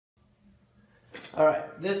All right,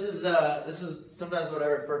 this is sometimes what I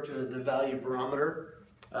refer to as the value barometer.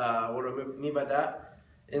 What do I mean by that?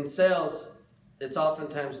 In sales, it's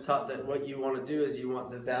oftentimes taught that what you want to do is you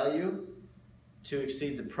want the value to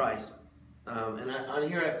exceed the price. On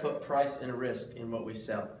here I put price and risk in what we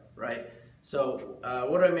sell, right? So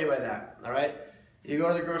what do I mean by that? All right, you go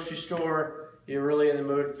to the grocery store, you're really in the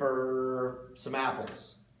mood for some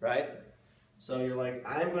apples, right? So you're like,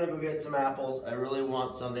 I'm gonna go get some apples. I really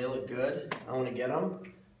want some. They look good. I want to get them.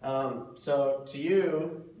 So to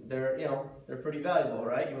you, they're pretty valuable,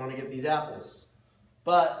 right? You want to get these apples,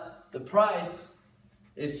 but the price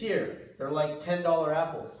is here. They're like $10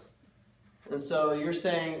 apples, and so you're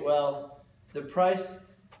saying, well, the price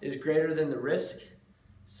is greater than the risk,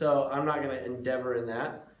 so I'm not going to endeavor in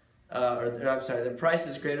that. I'm sorry, the price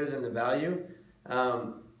is greater than the value.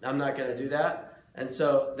 I'm not going to do that, and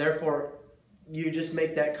so therefore, you just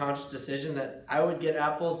make that conscious decision that I would get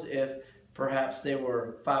apples if perhaps they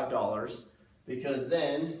were $5, because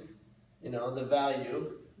then, the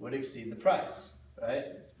value would exceed the price, right?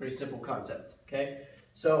 It's a pretty simple concept, okay?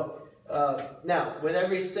 So now, with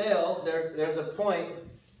every sale, there's a point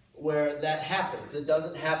where that happens. It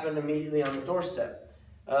doesn't happen immediately on the doorstep.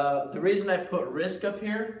 The reason I put risk up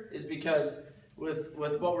here is because with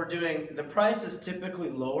what we're doing, the price is typically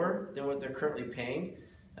lower than what they're currently paying.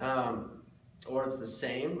 Or it's the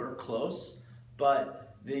same or close,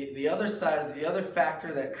 but the other side, the other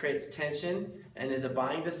factor that creates tension and is a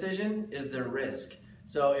buying decision is their risk.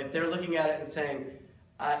 So if they're looking at it and saying,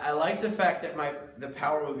 I like the fact that the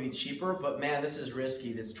power would be cheaper, but man, this is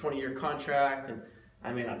risky. It's a 20-year contract, and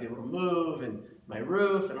I may not be able to move, and my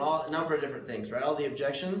roof, and a number of different things, right? All the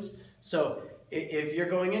objections. So if you're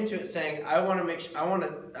going into it saying, I gotta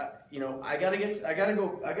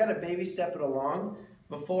baby step it along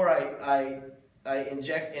before I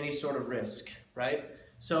inject any sort of risk, right?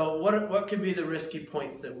 So what could be the risky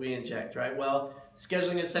points that we inject, right? Well,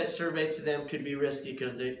 scheduling a site survey to them could be risky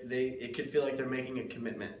because it could feel like they're making a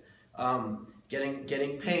commitment.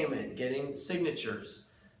 Getting payment, getting signatures,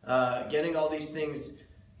 getting all these things.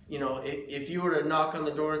 If you were to knock on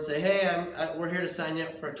the door and say, hey, we're here to sign you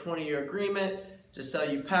up for a 20-year agreement to sell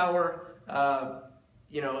you power. I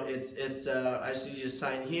just need you to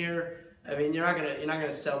sign here. I mean, you're not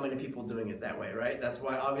gonna sell many people doing it that way, right? That's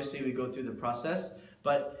why obviously we go through the process.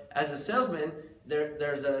 But as a salesman,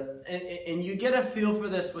 and you get a feel for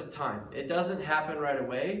this with time. It doesn't happen right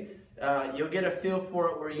away. You'll get a feel for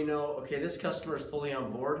it where okay, this customer is fully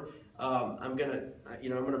on board. I'm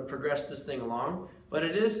gonna progress this thing along. But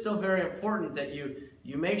it is still very important that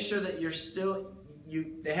you make sure that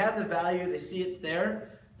they have the value, they see it's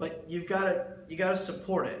there, but you gotta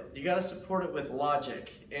support it. You gotta support it with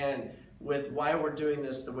logic and with why we're doing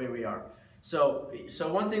this the way we are. So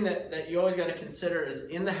one thing that you always got to consider is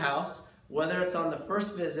in the house, whether it's on the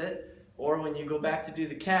first visit or when you go back to do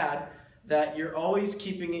the CAD, that you're always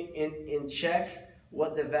keeping it in check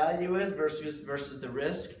what the value is versus the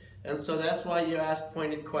risk. And so that's why you ask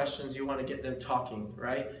pointed questions. You want to get them talking,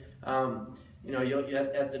 right? You'll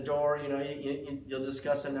at the door, you'll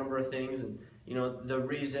discuss a number of things and the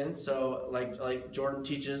reason. So like Jordan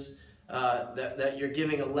teaches. That you're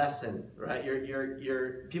giving a lesson, right?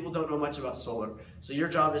 People don't know much about solar, so your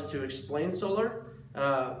job is to explain solar,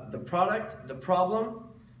 the product, the problem,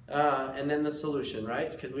 and then the solution,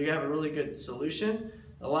 right? Because we have a really good solution.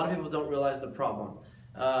 A lot of people don't realize the problem,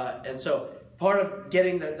 and so part of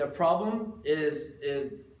getting the problem is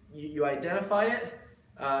you identify it,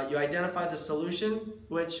 you identify the solution,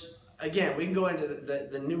 which again we can go into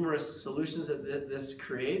the numerous solutions that this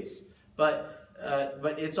creates, but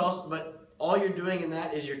all you're doing in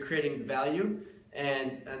that is you're creating value,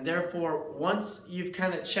 and therefore once you've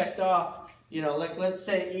kind of checked off, like let's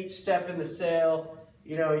say each step in the sale,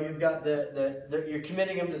 you've got you're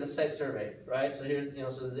committing them to the site survey, right? So here's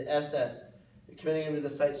so there's the SS, you're committing them to the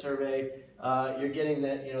site survey, you're getting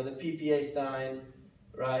the PPA signed,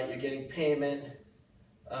 right? You're getting payment,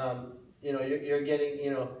 you're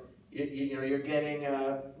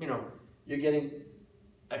getting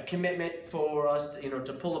a commitment for us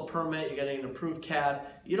to pull a permit. You're getting an approved CAD.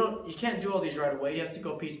 You can't do all these right away. You have to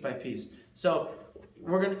go piece by piece. So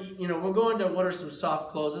we're gonna we'll go into what are some soft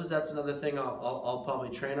closes. That's another thing I'll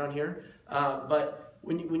probably train on here. But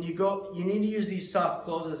when you go, you need to use these soft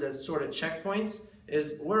closes as sort of checkpoints.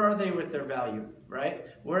 Is where are they with their value, right?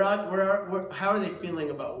 How are they feeling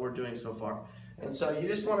about what we're doing so far? And so you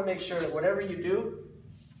just want to make sure that whatever you do,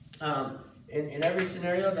 in every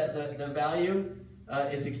scenario, that the value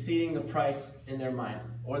is exceeding the price in their mind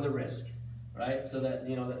or the risk, right? So that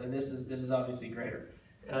this is obviously greater,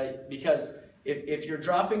 because if you're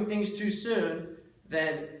dropping things too soon,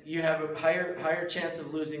 then you have a higher chance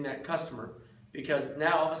of losing that customer, because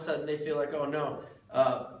now all of a sudden they feel like, oh no,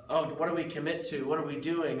 oh, what do we commit to? What are we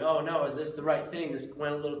doing? Oh no, is this the right thing? This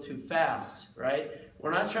went a little too fast, right?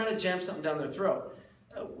 We're not trying to jam something down their throat.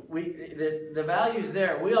 The value is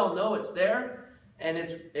there. We all know it's there,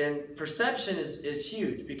 and perception is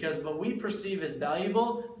huge, because what we perceive as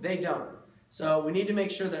valuable, they don't. So we need to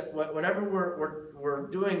make sure that whatever we're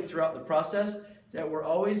doing throughout the process, that we're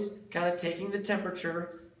always kind of taking the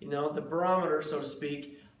temperature, the barometer, so to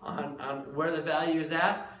speak, on where the value is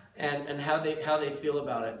at, and how they feel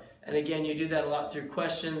about it. And again, you do that a lot through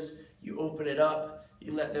questions. You open it up,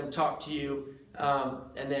 you let them talk to you,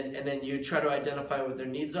 and then you try to identify what their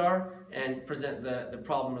needs are and present the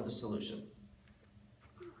problem or the solution.